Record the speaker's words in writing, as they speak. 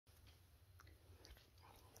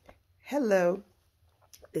Hello,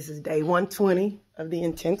 this is day 120 of the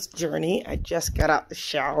intense journey. I just got out the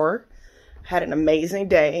shower, had an amazing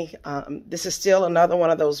day. This is still another one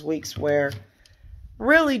of those weeks where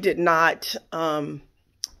really did not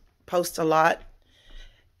post a lot.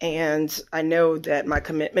 And I know that my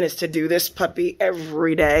commitment is to do this puppy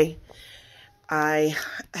every day. I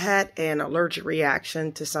had an allergic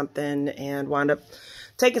reaction to something and wound up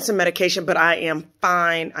taking some medication, but I am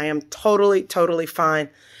fine. I am totally fine.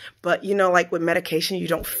 But, you know, like with medication, you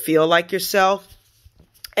don't feel like yourself.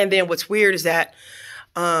 And then what's weird is that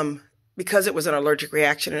because it was an allergic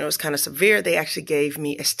reaction and it was kind of severe, they actually gave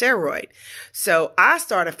me a steroid. So I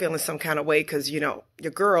started feeling some kind of way because, you know,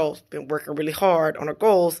 your girl's been working really hard on her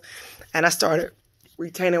goals. And I started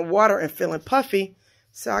retaining water and feeling puffy.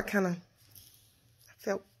 So I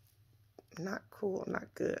felt not cool,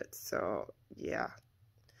 not good. So, yeah.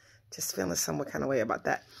 Just feeling somewhat kind of way about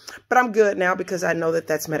that. But I'm good now because I know that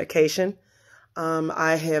that's medication.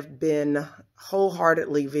 I have been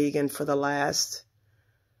wholeheartedly vegan for the last,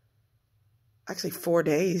 actually 4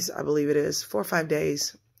 days, I believe it is. 4 or 5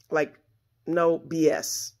 days. Like, no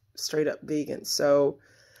BS. Straight up vegan. So,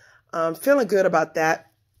 feeling good about that.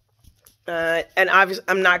 And obviously,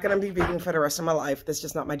 I'm not going to be vegan for the rest of my life. That's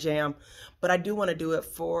just not my jam. But I do want to do it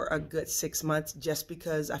for a good 6 months just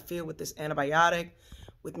because I feel with this antibiotic,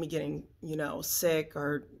 with me getting, you know, sick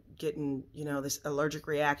or getting, you know, this allergic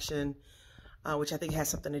reaction, which I think has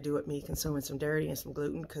something to do with me consuming some dairy and some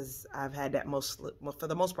gluten because I've had that for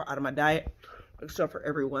the most part out of my diet, except for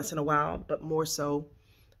every once in a while, but more so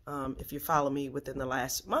if you follow me within the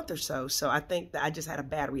last month or so. So I think that I just had a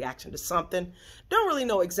bad reaction to something. Don't really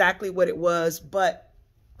know exactly what it was, but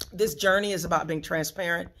this journey is about being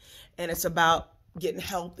transparent and it's about getting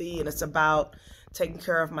healthy and it's about taking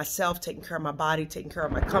care of myself, taking care of my body, taking care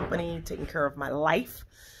of my company, taking care of my life.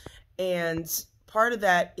 And part of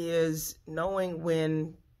that is knowing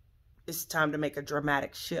when it's time to make a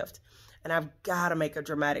dramatic shift. And I've got to make a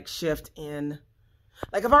dramatic shift in,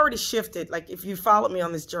 like I've already shifted. Like if you followed me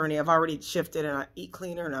on this journey, I've already shifted and I eat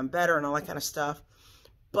cleaner and I'm better and all that kind of stuff.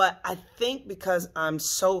 But I think because I'm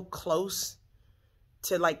so close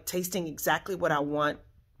to like tasting exactly what I want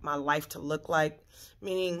my life to look like,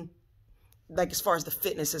 meaning like as far as the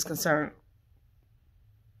fitness is concerned,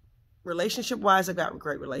 relationship-wise, I've got a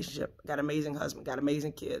great relationship. Got an amazing husband, got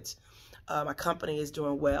amazing kids. My company is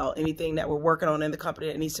doing well. Anything that we're working on in the company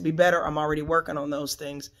that needs to be better, I'm already working on those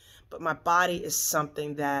things. But my body is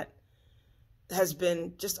something that has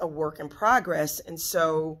been just a work in progress. And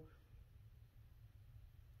so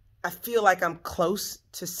I feel like I'm close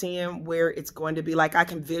to seeing where it's going to be. Like I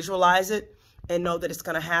can visualize it and know that it's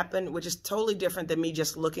going to happen, which is totally different than me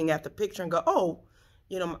just looking at the picture and go, oh,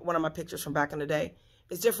 you know, one of my pictures from back in the day.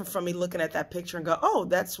 It's different from me looking at that picture and go, oh,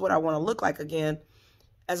 that's what I want to look like again,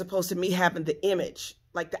 as opposed to me having the image,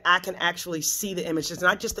 like I can actually see the image. It's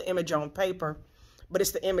not just the image on paper, but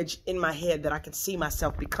it's the image in my head that I can see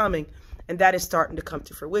myself becoming, and that is starting to come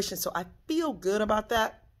to fruition. So I feel good about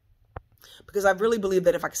that because I really believe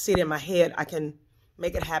that if I can see it in my head, I can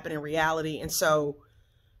make it happen in reality. And so,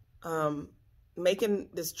 making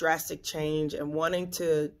this drastic change and wanting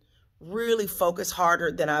to really focus harder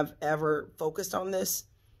than I've ever focused on this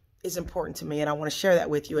is important to me. And I want to share that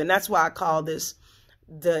with you. And that's why I call this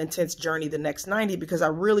the intense journey, the next 90, because I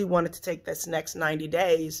really wanted to take this next 90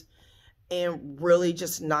 days and really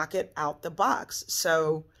just knock it out the box.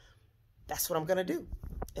 So that's what I'm going to do.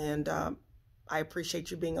 And I appreciate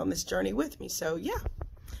you being on this journey with me. So yeah,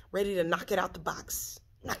 ready to knock it out the box.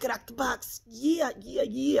 Knock it out the box. Yeah.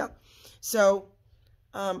 So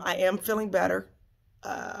I am feeling better.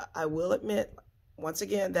 I will admit, once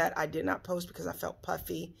again, that I did not post because I felt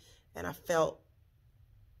puffy and I felt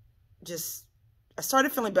just, I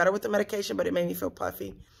started feeling better with the medication, but it made me feel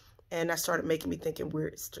puffy. And I started making me thinking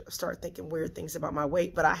weird things about my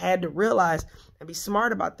weight. But I had to realize and be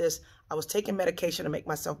smart about this. I was taking medication to make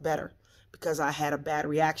myself better because I had a bad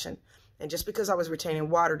reaction. And just because I was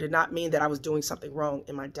retaining water did not mean that I was doing something wrong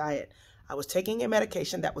in my diet. I was taking a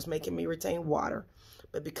medication that was making me retain water.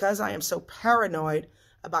 But because I am so paranoid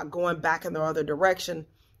about going back in the other direction,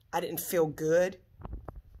 I didn't feel good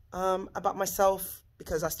about myself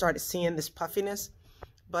because I started seeing this puffiness.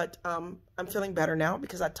 But I'm feeling better now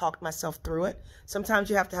because I talked myself through it. Sometimes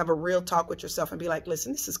you have to have a real talk with yourself and be like,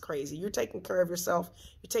 listen, this is crazy. You're taking care of yourself.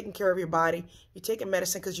 You're taking care of your body. You're taking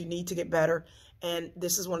medicine because you need to get better. And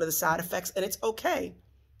this is one of the side effects. And it's okay.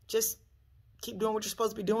 Just keep doing what you're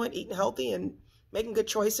supposed to be doing, eating healthy and making good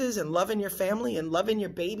choices and loving your family and loving your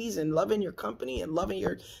babies and loving your company and loving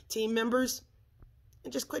your team members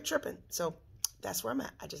and just quit tripping. So that's where I'm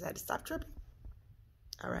at. I just had to stop tripping.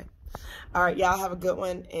 All right. All right, y'all have a good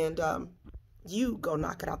one. And you go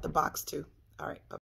knock it out the box too. All right, bye.